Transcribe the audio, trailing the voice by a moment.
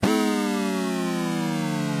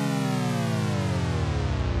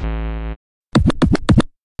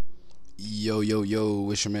Yo,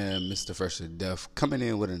 it's your man, Mr. Fresh to Death, coming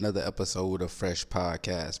in with another episode of Fresh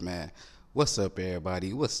Podcast, man. What's up,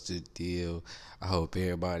 everybody? What's the deal? I hope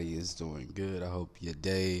everybody is doing good. I hope your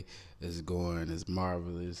day is going as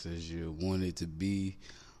marvelous as you want it to be.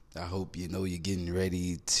 I hope you know you're getting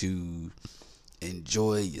ready to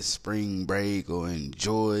enjoy your spring break or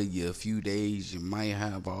enjoy your few days you might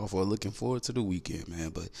have off or looking forward to the weekend, man.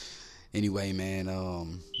 But anyway, man,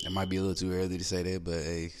 it might be a little too early to say that, but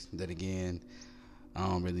hey, then again, I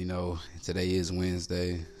don't really know. Today is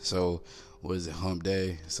Wednesday, so what is it, hump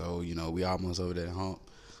day? So, we almost over that hump.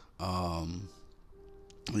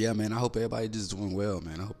 Yeah, man, I hope everybody just doing well,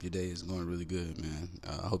 man. I hope your day is going really good, man.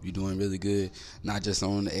 I hope you're doing really good, not just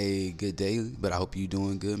on a good day, but I hope you're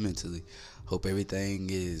doing good mentally. Hope everything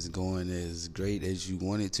is going as great as you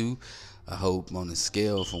want it to. I hope on a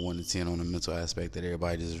scale from 1 to 10 on the mental aspect that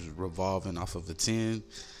everybody is revolving off of a 10.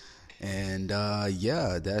 And,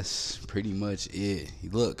 yeah, that's pretty much it.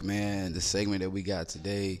 Look, man, the segment that we got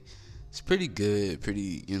today is pretty good,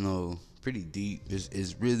 pretty deep.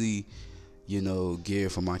 It's really,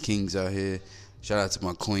 geared for my kings out here. Shout out to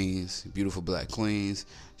my queens, beautiful black queens.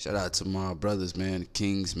 Shout out to my brothers, man,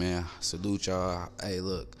 kings, man. Salute y'all. Hey,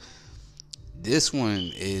 look, this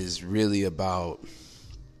one is really about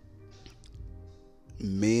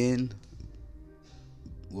men,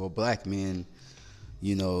 black men.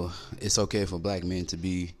 It's okay for black men to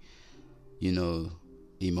be,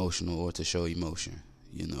 emotional or to show emotion,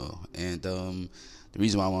 And the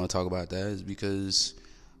reason why I want to talk about that is because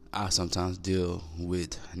I sometimes deal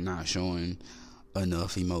with not showing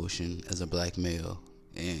enough emotion as a black male.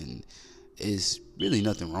 And it's really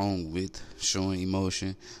nothing wrong with showing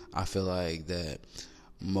emotion. I feel like that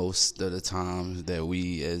most of the times that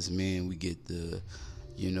we as men, we get the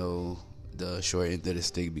short end of the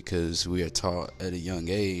stick because we are taught at a young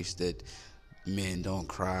age that men don't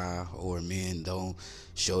cry or men don't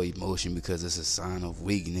show emotion because it's a sign of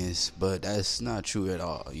weakness. But that's not true at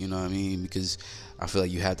all, you know what I mean? Because I feel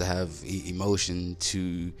like you have to have emotion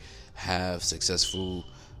to have successful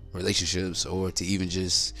relationships, or to even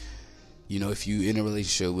just, if you in a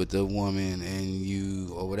relationship with a woman and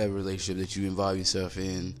you, or whatever relationship that you involve yourself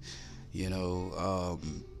in, you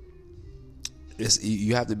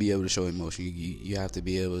have to be able to show emotion. You have to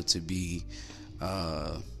be able to be,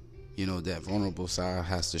 that vulnerable side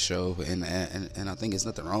has to show, and I think there's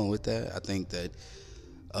nothing wrong with that. I think that,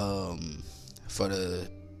 for the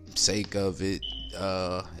sake of it,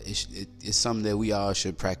 it's something that we all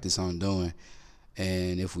should practice on doing.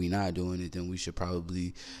 And if we're not doing it, then we should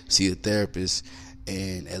probably see a therapist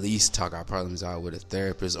and at least talk our problems out with a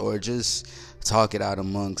therapist, or just talk it out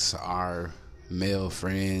amongst our male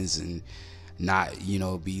friends, and not,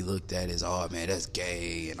 be looked at as, oh man, that's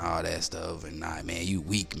gay and all that stuff, and nah, man, you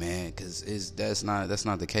weak, man, because that's not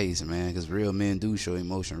the case, man. Because real men do show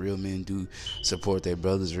emotion, real men do support their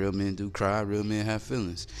brothers, real men do cry, real men have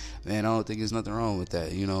feelings, man. I don't think there's nothing wrong with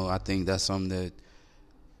that. I think that's something that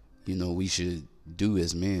we should do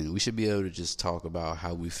as men. We should be able to just talk about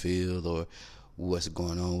how we feel or what's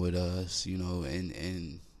going on with us,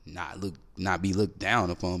 and not be looked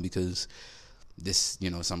down upon because this,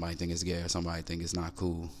 somebody think it's gay or somebody think it's not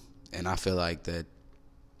cool. And I feel like that,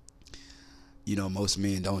 most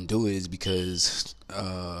men don't do it is because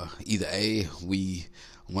either A, we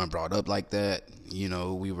weren't brought up like that,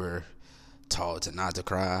 we were taught to not to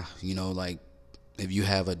cry, like if you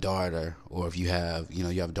have a daughter, or if you have, you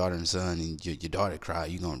have a daughter and son, and your daughter cry,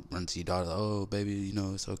 you're going to run to your daughter, like, oh, baby,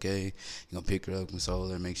 it's okay. You're going to pick her up, console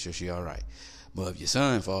her, make sure she all right. But if your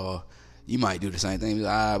son fall, you might do the same thing.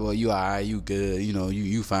 Well, you all right, you good,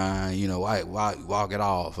 you fine, walk it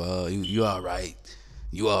off, you all right,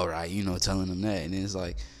 telling them that. And it's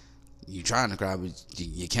like, you trying to cry, but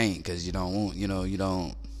you can't, because you don't want, you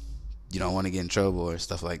don't want to get in trouble or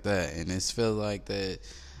stuff like that. And it's feel like that.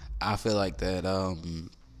 I feel like that,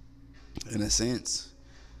 in a sense,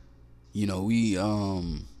 we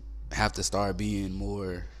have to start being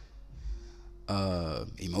more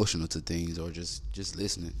emotional to things, or just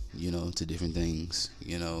listening, to different things.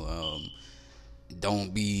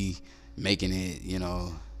 Don't be making it,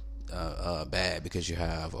 bad because you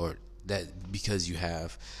have, or that because you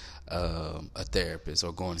have a therapist,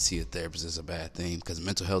 or going to see a therapist is a bad thing, because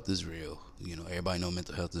mental health is real. Everybody know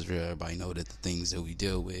mental health is real. Everybody know that the things that we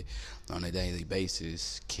deal with on a daily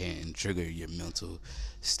basis can trigger your mental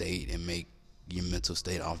state and make your mental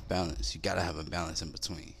state off balance. You gotta have a balance in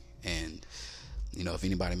between. And if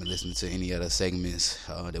anybody been listening to any other segments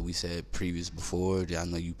that we said before, I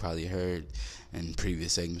know you probably heard in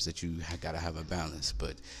previous segments that you gotta have a balance.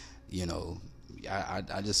 But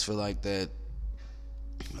I just feel like that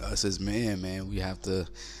us as men, man, we have to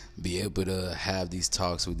be able to have these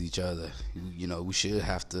talks with each other. You know, we should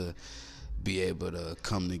have to be able to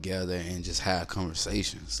come together and just have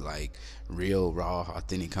conversations, like real, raw,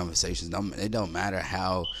 authentic conversations. It don't matter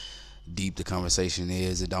how deep the conversation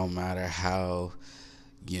is. It don't matter how,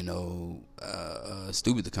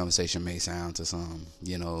 stupid the conversation may sound to some.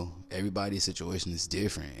 Everybody's situation is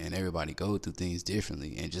different, and everybody go through things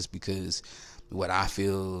differently. And just because what I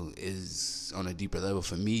feel is on a deeper level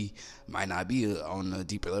for me might not be on a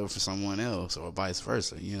deeper level for someone else, or vice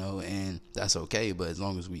versa, and that's okay. But as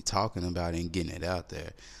long as we talking about it and getting it out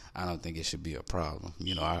there, I don't think it should be a problem.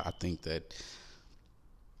 I think that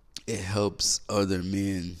it helps other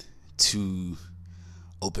men to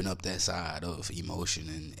open up that side of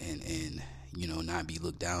emotion and not be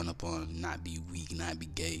looked down upon, not be weak, not be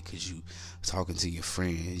gay because you talking to your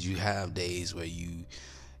friends. You have days where you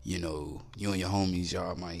and your homies,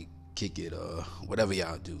 y'all might kick it or whatever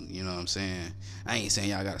y'all do. You know what I'm saying? I ain't saying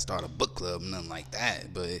y'all gotta start a book club, nothing like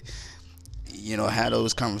that, but have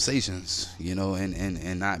those conversations,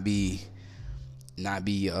 and not be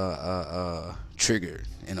triggered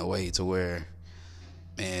in a way to where,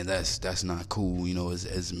 man, that's not cool.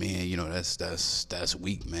 As men, that's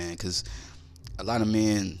weak, man. Because a lot of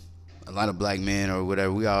men, a lot of black men or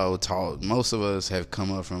whatever, we all taught. Most of us have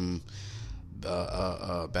come up from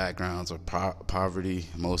backgrounds of poverty.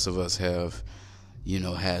 Most of us have,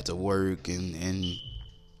 had to work and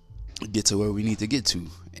get to where we need to get to,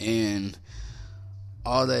 and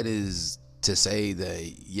all that is to say that,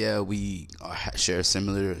 yeah, we share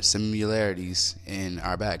similarities in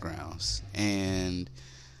our backgrounds, and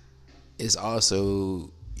it's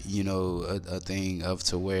also a thing of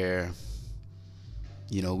to where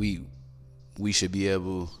we should be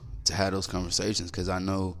able to have those conversations, because I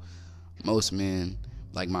know most men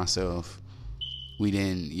like myself, we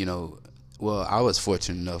didn't I was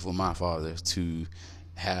fortunate enough with my father to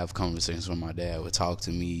have conversations with my dad, would talk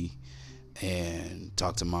to me and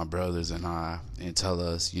talk to my brothers and I, and tell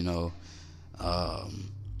us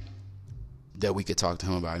that we could talk to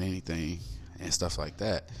him about anything and stuff like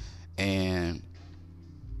that. And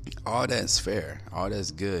all that's fair, all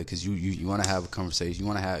that's good, because you want to have a conversation.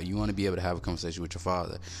 You want to be able to have a conversation with your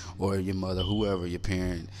father or your mother, whoever, your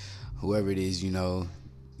parent, whoever it is,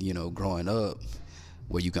 growing up,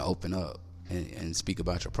 where you can open up and speak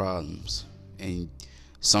about your problems. And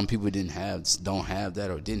some people don't have that,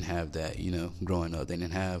 or didn't have that, growing up. They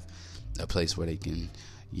didn't have a place where they can,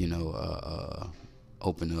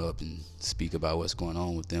 open up and speak about what's going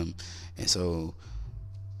on with them. And so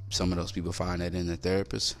some of those people find that in their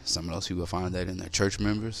therapists. Some of those people find that in their church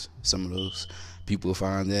members. Some of those people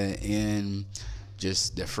find that in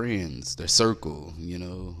just their friends, their circle,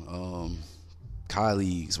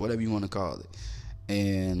 colleagues, whatever you want to call it.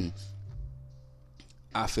 And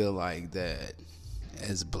I feel like that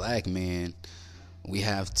as black men, we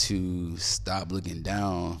have to stop looking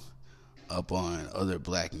down upon other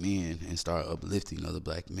black men and start uplifting other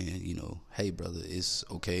black men. Hey, brother, it's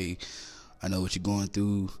okay. I know what you're going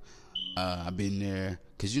through. I've been there.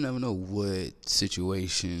 Because you never know what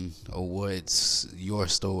situation or what your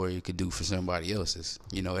story could do for somebody else's.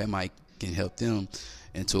 It might can help them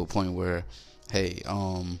into a point where, hey,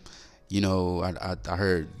 I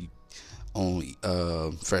heard on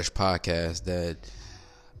Fresh Podcast that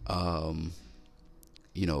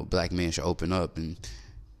black men should open up and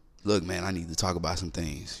look, man, I need to talk about some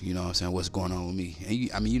things. You know what I'm saying? What's going on with me?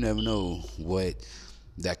 And you never know what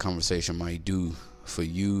that conversation might do for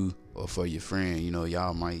you or for your friend.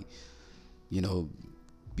 Y'all might,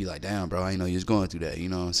 be like, damn, bro, I didn't know you was going through that. You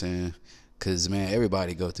know what I'm saying? Because, man,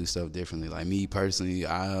 everybody go through stuff differently. Like me personally,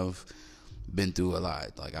 I've been through a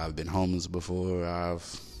lot. Like, I've been homeless before. I've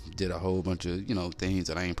did a whole bunch of, things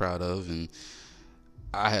that I ain't proud of. And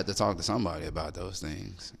I had to talk to somebody about those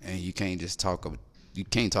things. And you can't just talk to,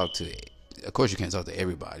 of course you can't talk to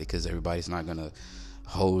everybody, because everybody's not going to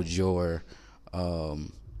hold your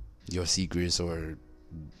secrets or,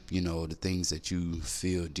 the things that you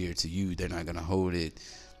feel dear to you. They're not going to hold it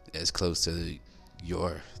as close to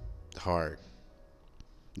your heart.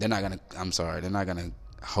 They're not going to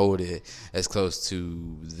hold it as close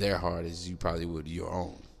to their heart as you probably would your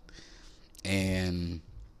own. And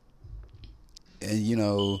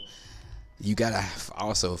you gotta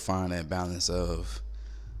also find that balance of,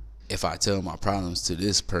 if I tell my problems to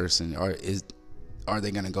this person, are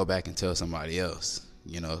they gonna go back and tell somebody else?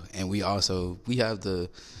 And we have the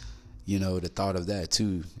the thought of that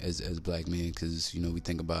too as black men, because we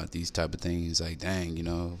think about these type of things like,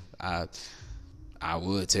 dang, I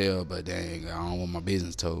would tell, but dang, I don't want my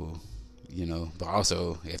business told. but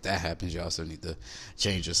also if that happens, you also need to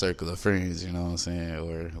change your circle of friends, you know what I'm saying,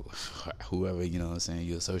 or whoever, you know what I'm saying,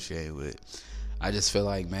 you associate with. I just feel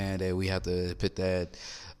like, man, that we have to put that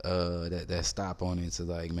stop on it to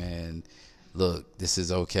like, man, look, this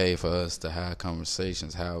is okay for us to have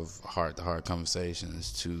conversations, have heart-to-heart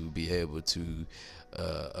conversations, to be able to,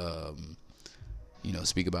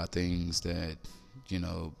 speak about things that,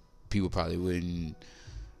 people probably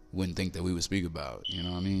wouldn't think that we would speak about. You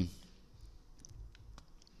know what I mean?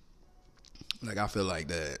 Like, I feel like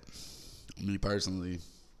that. Me personally,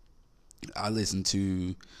 I listen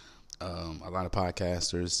to a lot of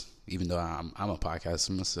podcasters, even though I'm a podcaster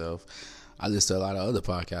myself. I listen to a lot of other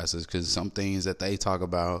podcasters because some things that they talk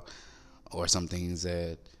about, or some things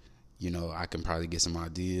that, I can probably get some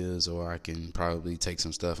ideas, or I can probably take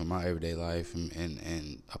some stuff in my everyday life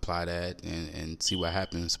and apply that and see what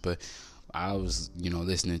happens. But I was,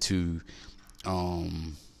 listening to,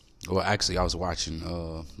 actually I was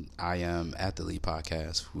watching I Am Athlete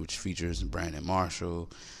podcast, which features Brandon Marshall,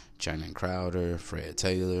 Channing Crowder, Fred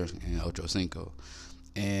Taylor, and Ocho Cinco.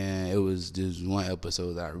 And it was this one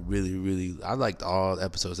episode that I liked all the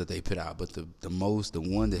episodes that they put out, but the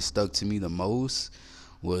one that stuck to me the most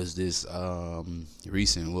was this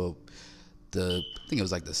recent, I think it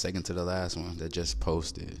was like the second to the last one that just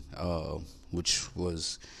posted, which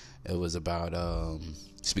was, it was about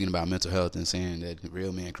speaking about mental health and saying that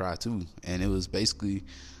real men cry too. And it was basically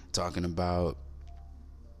talking about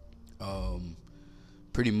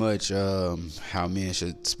pretty much how men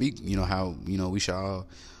should speak, how we should all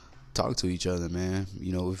talk to each other, man.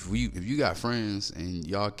 If you got friends and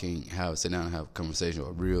y'all can't sit down and have a conversation,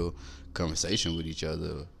 a real conversation with each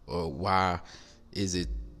other, or why is it,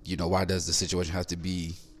 why does the situation has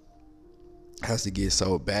to get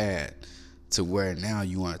so bad to where now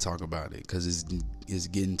you want to talk about it? Because it's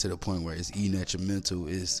getting to the point where it's eating at your mental,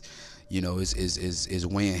 is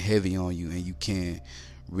weighing heavy on you, and you can't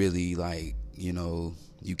really, like,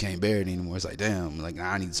 you can't bear it anymore. It's like, damn, like,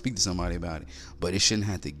 I need to speak to somebody about it. But it shouldn't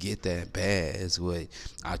have to get that bad, is what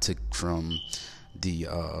I took from the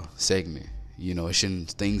segment.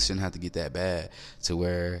 Things shouldn't have to get that bad to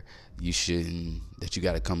where that you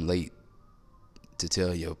got to come late to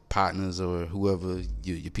tell your partners or whoever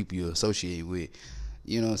your people you associate with.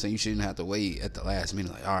 You know what I'm saying? You shouldn't have to wait at the last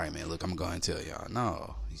minute, like, all right, man, look, I'm going to tell y'all.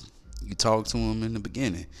 No, you talk to them in the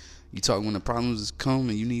beginning. You talk when the problems come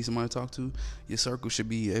and you need somebody to talk to. Your circle should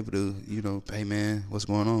be able to, hey, man, what's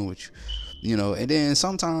going on with you? And then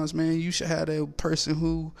sometimes, man, you should have that person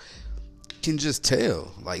who can just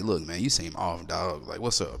tell, like, look, man, you seem off, dog. Like,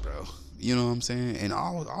 what's up, bro? You know what I'm saying? And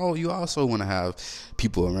all you also want to have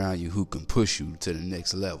people around you who can push you to the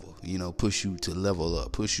next level. Push you to level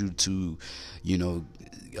up, push you to,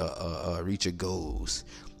 reach your goals.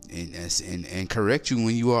 And correct you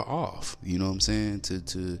when you are off. You know what I'm saying?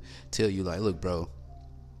 To tell you, like, look, bro,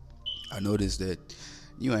 I noticed that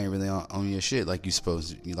you ain't really on your shit like you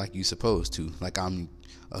supposed to. Like I'm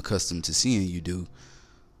accustomed to seeing you do.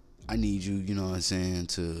 I need you, you know what I'm saying,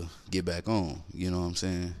 to get back on. You know what I'm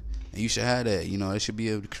saying? And you should have that. It should be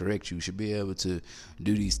able to correct you. You should be able to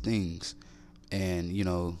do these things, and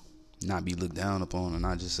not be looked down upon, and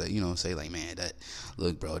not just say like, man,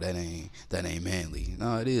 look, bro, that ain't manly.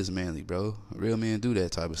 No, it is manly, bro. Real men do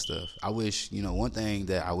that type of stuff. I wish, one thing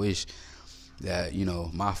that I wish that,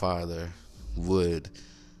 my father would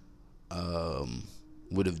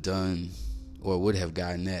have done, or would have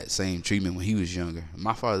gotten that same treatment when he was younger.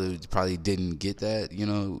 My father probably didn't get that,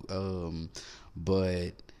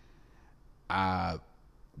 but I'm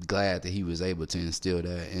glad that he was able to instill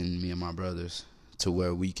that in me and my brothers, to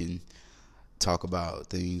where we can talk about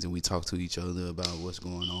things and we talk to each other about what's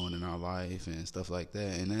going on in our life and stuff like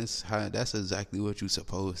that. And that's exactly what you're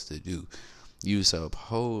supposed to do. You're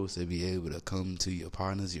supposed to be able to come to your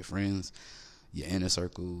partners, your friends, your inner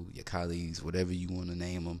circle, your colleagues, whatever you want to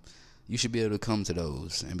name them. You should be able to come to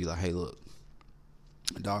those and be like, hey, look,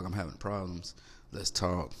 dog, I'm having problems. Let's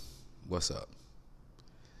talk. What's up?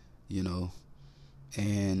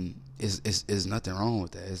 And it's nothing wrong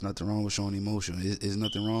with that. It's nothing wrong with showing emotion. It's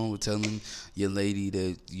nothing wrong with telling your lady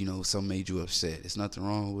that, something made you upset. It's nothing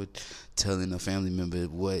wrong with telling a family member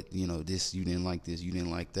what, this, you didn't like this, you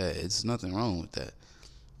didn't like that. It's nothing wrong with that.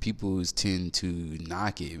 People tend to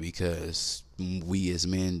knock it because we as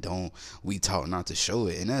men we taught not to show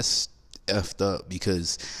it. And that's effed up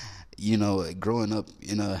because, growing up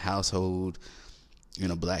in a household, in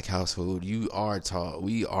a black household,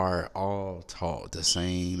 we are all taught the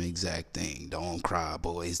same exact thing. Don't cry,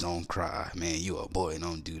 boys, don't cry. Man, you a boy,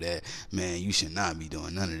 don't do that. Man, you should not be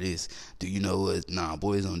doing none of this. Do you know what? Nah,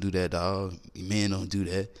 boys don't do that, dog. Men don't do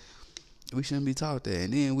that. We shouldn't be taught that,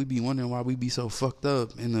 and then we be wondering why we be so fucked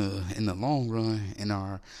up in the long run in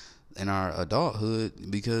our adulthood,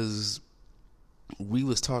 because we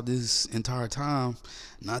was taught this entire time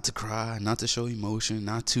not to cry, not to show emotion,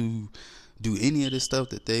 not to do any of the stuff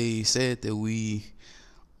that they said that we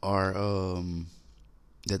are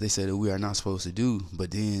that they said that we are not supposed to do.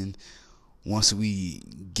 But then once we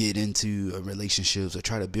get into relationships or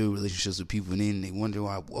try to build relationships with people, and then they wonder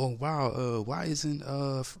why, oh wow, why isn't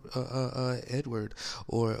Edward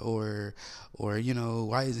or you know,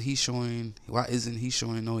 why isn't he showing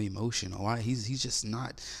no emotion, or why he's just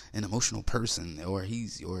not an emotional person, or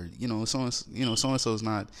you know, so and so is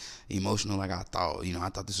not emotional like I thought. You know, I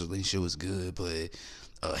thought this relationship was good, but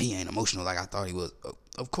he ain't emotional like I thought he was.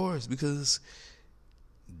 Of course, because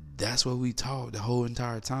that's what we taught the whole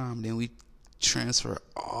entire time. Then we transfer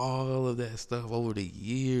all of that stuff over the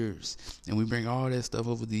years, and we bring all that stuff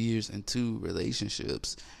over the years into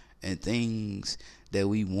relationships and things that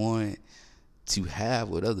we want to have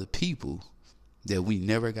with other people that we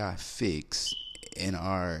never got fixed in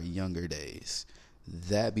our younger days.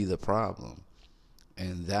 That be the problem.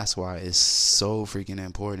 And that's why it's so freaking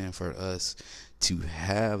important for us to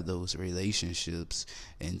have those relationships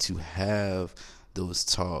and to have those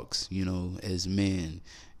talks, you know, as men,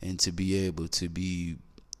 and to be able to be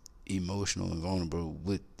emotional and vulnerable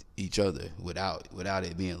with each other without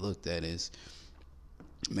it being looked at as,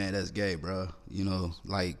 man, that's gay, bro. You know,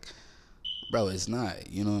 like, bro, it's not.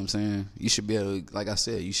 You know what I'm saying? You should be able to, like I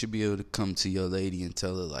said, you should be able to come to your lady and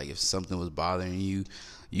tell her, like, if something was bothering you,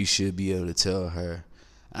 you should be able to tell her.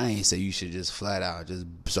 I ain't say you should just flat out just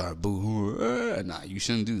start boo-hoo. Nah, you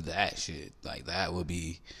shouldn't do that shit. Like, that would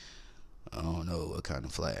be, I don't know what kind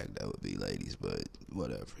of flag that would be, ladies, but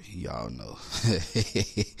whatever. Y'all know.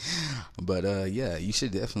 But, yeah, you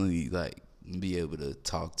should definitely, like, be able to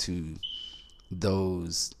talk to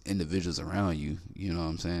those individuals around you. You know what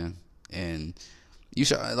I'm saying? And you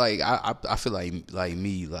should, like, I feel like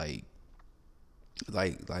me, like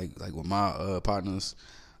with my partners,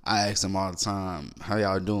 I ask them all the time, how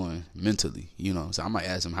y'all doing mentally? You know, so I might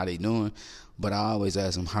ask them how they doing, but I always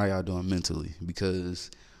ask them how y'all doing mentally, because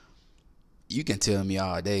you can tell me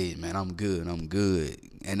all day, man, I'm good,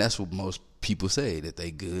 and that's what most people say, that they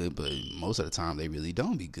good, but most of the time they really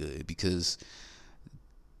don't be good, because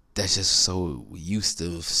that's just so used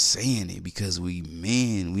to saying it, because we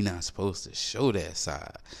men, we not supposed to show that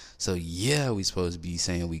side. So yeah, we supposed to be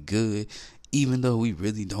saying we good, even though we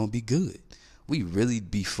really don't be good. We really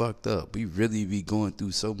be fucked up. We really be going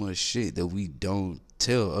through so much shit that we don't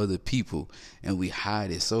tell other people, and we hide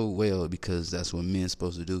it so well, because that's what men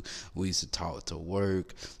supposed to do. We used to taught to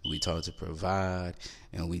work, we taught to provide,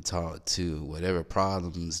 and we taught to whatever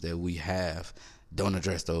problems that we have, don't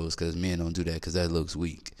address those, because men don't do that, because that looks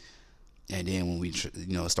weak. And then when we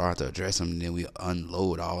start to address them, then we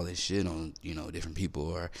unload all this shit on, you know, different people,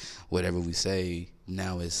 or whatever we say,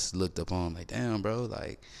 now it's looked upon like, damn, bro,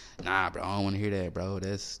 like, nah, bro, I don't want to hear that, bro,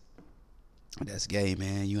 that's gay,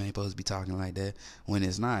 man. You ain't supposed to be talking like that. When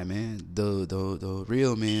it's not, man. The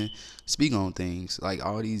real men speak on things. Like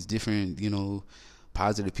all these different, you know,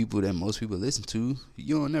 positive people that most people listen to,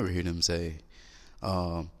 you don't never hear them say,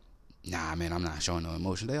 nah, man, I'm not showing no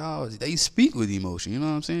emotion. They speak with emotion. You know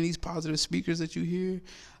what I'm saying? These positive speakers that you hear,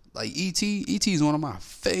 like E.T. E.T. is one of my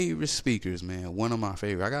favorite speakers, man. One of my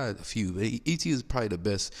favorite. I got a few, but E.T. is probably the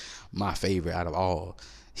best, my favorite out of all,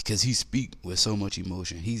 because he speak with so much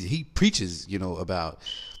emotion. He preaches, you know, about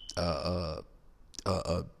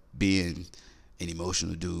being an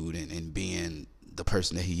emotional dude, and being the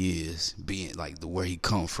person that he is, being like where he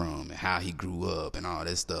come from and how he grew up and all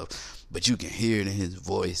that stuff. But you can hear it in his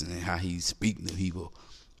voice and how he's speaking to people,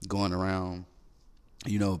 going around,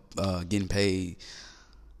 you know, getting paid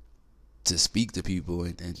to speak to people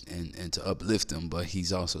and to uplift them, but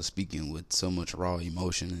he's also speaking with so much raw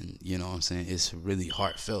emotion, and you know what I'm saying, it's really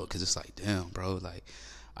heartfelt, because it's like, damn, bro, like,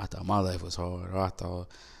 I thought my life was hard, or I thought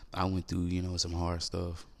I went through, you know, some hard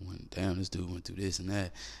stuff, when damn, this dude went through this and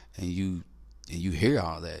that, and you hear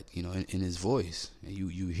all that, you know, in his voice, and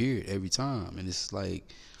you hear it every time, and it's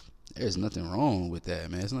like, there's nothing wrong with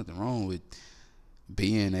that, man. There's nothing wrong with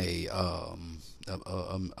being a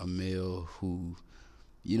male who,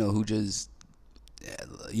 you know, who just,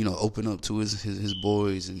 you know, open up to his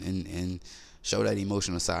boys and show that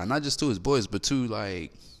emotional side, not just to his boys, but to,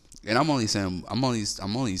 like, and I'm only saying boys,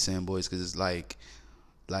 because it's like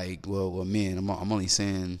well, men, I'm only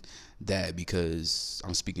saying that because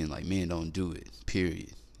I'm speaking like men don't do it,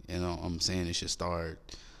 period. You know, I'm saying it should start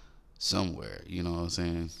somewhere, you know what I'm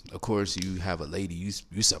saying? Of course, you have a lady, you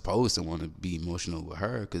supposed to want to be emotional with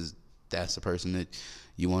her, because that's the person that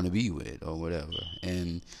you want to be with, or whatever.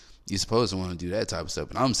 And you're supposed to want to do that type of stuff.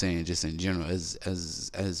 But I'm saying just in general,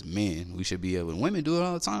 as men, we should be able. Women do it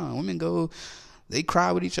all the time. Women go, they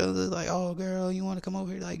cry with each other like, oh girl, you want to come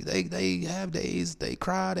over here? Like they have days, they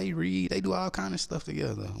cry, they read, they do all kind of stuff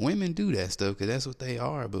together. Women do that stuff because that's what they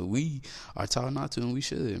are. But we are taught not to, and we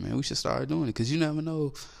should, man. We should start doing it because you never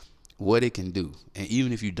know what it can do. And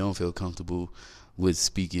even if you don't feel comfortable with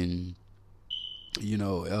speaking, you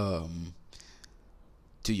know,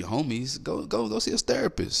 to your homies, go see a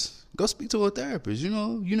therapist. Go speak to a therapist. You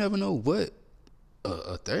know, you never know what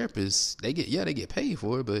a therapist, they get paid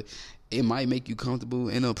for it, but it might make you comfortable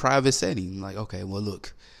in a private setting. Like, okay, well,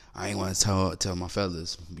 look, I ain't want to tell my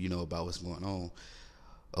fellas, you know, about what's going on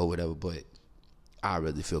or whatever, but I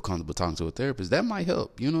really feel comfortable talking to a therapist. That might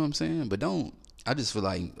help. You know what I'm saying? But I just feel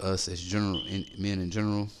like us as men in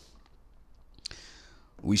general,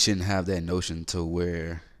 we shouldn't have that notion to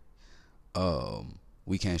where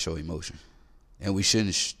we can't show emotion, and we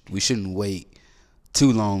shouldn't wait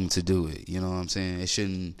too long to do it. You know what I'm saying? It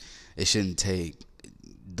shouldn't take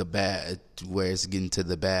the bad, where it's getting to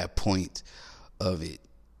the bad point of it,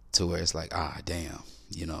 to where it's like, damn,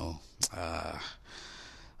 you know,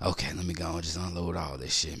 okay, let me go and just unload all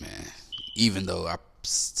this shit, man. Even though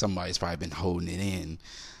somebody's probably been holding it in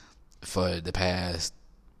for the past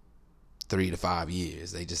 3 to 5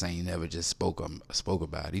 years. They just ain't never just spoke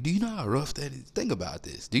about it. Do you know how rough that is? Think about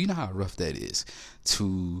this. Do you know how rough that is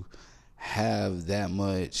to have that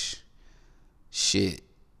much shit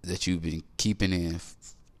that you've been keeping in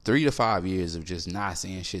 3 to 5 years of just not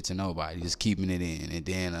saying shit to nobody, just keeping it in, and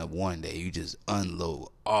then one day you just unload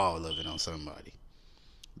all of it on somebody?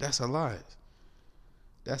 That's a lot.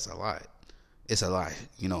 That's a lot. It's a lot,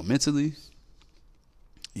 you know, mentally,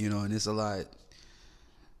 you know, and it's a lot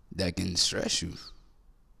that can stress you.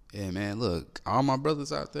 Yeah, man, look, all my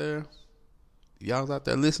brothers out there, y'all out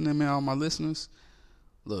there listening, man, all my listeners,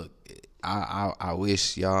 look, I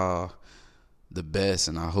wish y'all the best,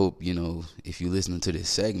 and I hope, you know, if you listening to this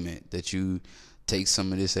segment, that you take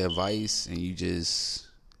some of this advice and you just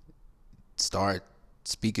start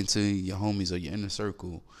speaking to your homies or your inner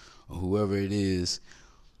circle or whoever it is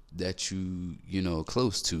that you know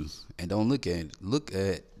close to, and don't look at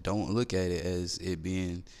it as it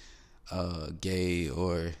being gay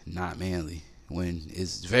or not manly, when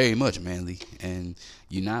it's very much manly, and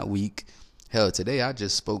you're not weak. Hell, today I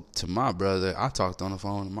just spoke to my brother. I talked on the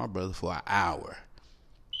phone to my brother for an hour,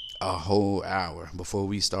 a whole hour, before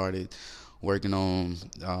we started working on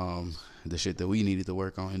the shit that we needed to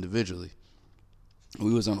work on individually.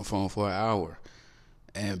 We was on the phone for an hour,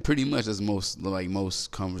 and pretty much as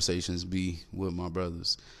most conversations be with my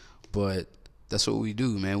brothers. But that's what we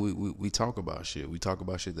do, man. We talk about shit. We talk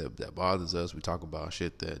about shit that bothers us. We talk about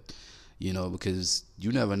shit that, you know, because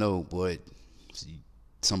you never know what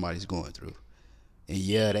somebody's going through. And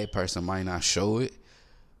yeah, that person might not show it,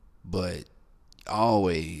 but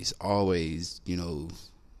always, you know,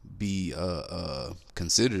 be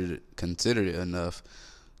considerate enough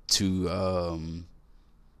to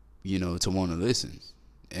you know, to want to listen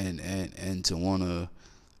and to want to,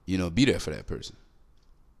 you know, be there for that person.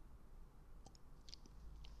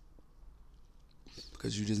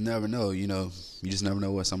 Because you just never know, you know, you just never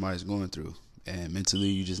know what somebody's going through. And mentally,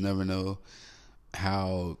 you just never know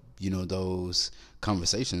how, you know, those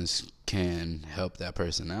conversations can help that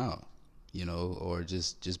person out, you know, or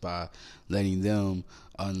just by letting them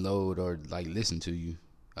unload or like listen to you.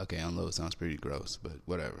 Okay, unload sounds pretty gross, but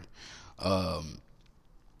whatever.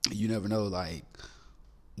 You never know, like,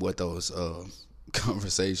 what those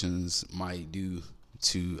conversations might do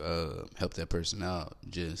to help that person out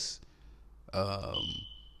just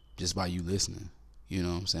by you listening. You know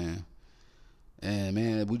what I'm saying? And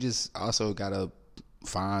man, we just also gotta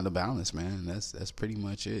find a balance, man. That's pretty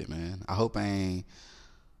much it, man. I hope I ain't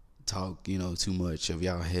talk, you know, too much of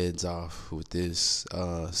y'all heads off with this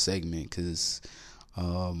segment, because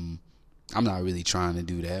I'm not really trying to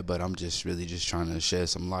do that, but I'm just really just trying to shed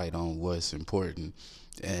some light on what's important.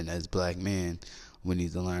 And as black men, we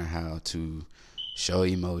need to learn how to show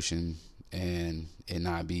emotion and it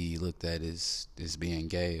not be looked at as being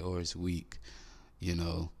gay or as weak. You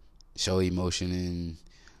know, show emotion in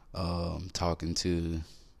talking to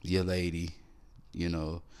your lady, you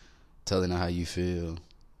know, telling her how you feel,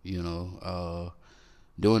 you know,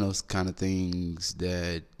 doing those kind of things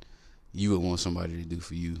that you would want somebody to do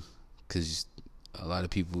for you. Because a lot of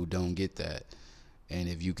people don't get that. And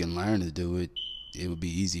if you can learn to do it, it would be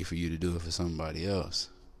easy for you to do it for somebody else.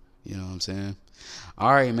 You know what I'm saying?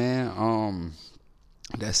 All right, man.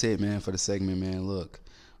 That's it, man, for the segment, man. Look,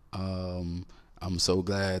 I'm so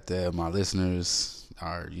glad that my listeners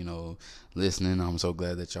are, you know, listening. I'm so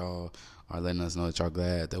glad that y'all are letting us know that y'all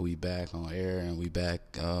glad that we back on air and we back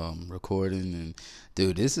recording. And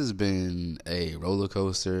dude, this has been a roller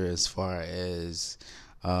coaster as far as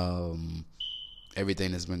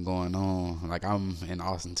everything that's been going on. Like, I'm in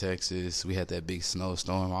Austin, Texas. We had that big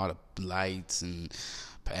snowstorm, all the lights, and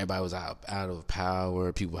everybody was out of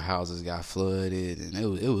power. People's houses got flooded, and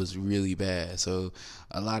it was really bad. So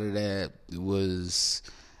a lot of that was,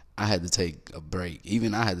 I had to take a break.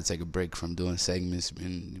 Even I had to take a break from doing segments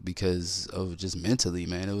because of just mentally,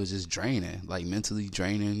 man. It was just draining, like mentally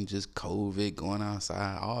draining. Just COVID, going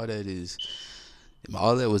outside, all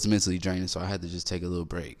that was mentally draining. So I had to just take a little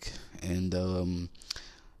break. And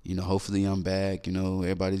hopefully I'm back.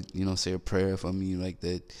 Everybody, say a prayer for me, like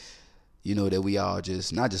that. That we all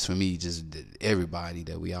just, not just for me, just everybody,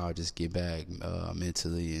 that we all just get back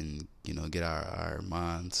mentally and get our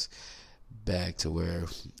minds back to where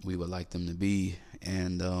we would like them to be.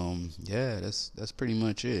 And that's pretty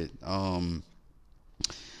much it. Man,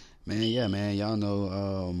 y'all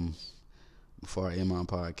know, before I end my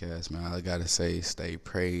podcast, man, I gotta say, stay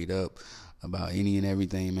prayed up about any and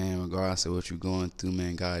everything, man. Regardless of what you're going through,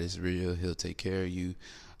 man, God is real. He'll take care of you.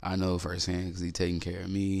 I know firsthand because He's taking care of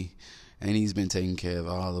me, and He's been taking care of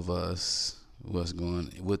all of us. What's going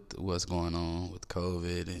on with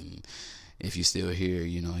COVID, and if you're still here,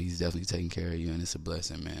 He's definitely taking care of you, and it's a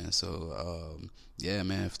blessing, man. So,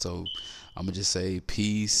 man. So I'm gonna just say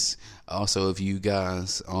peace. Also, if you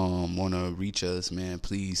guys want to reach us, man,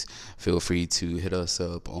 please feel free to hit us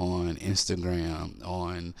up on Instagram,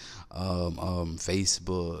 on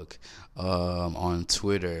Facebook, on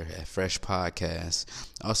Twitter at Fresh Podcast.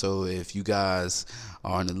 Also, if you guys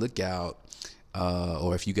are on the lookout,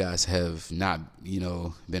 or if you guys have not,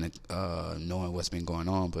 been knowing what's been going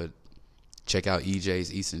on, but check out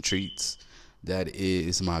EJ's Eats and Treats. That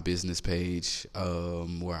is my business page,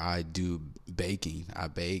 where I do baking. I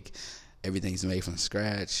bake. Everything's made from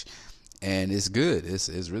scratch, and it's good.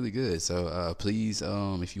 It's really good. So please,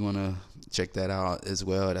 if you want to check that out as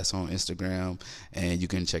well, that's on Instagram, and you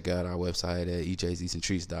can check out our website at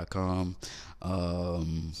ejseatsandtreats.com.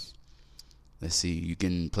 Let's see, you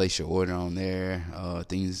can place your order on there.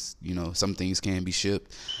 Things, some things can be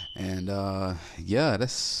shipped, and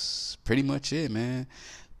that's pretty much it, man.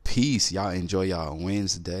 Peace. Y'all enjoy y'all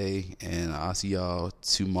Wednesday, and I'll see y'all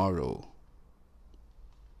tomorrow.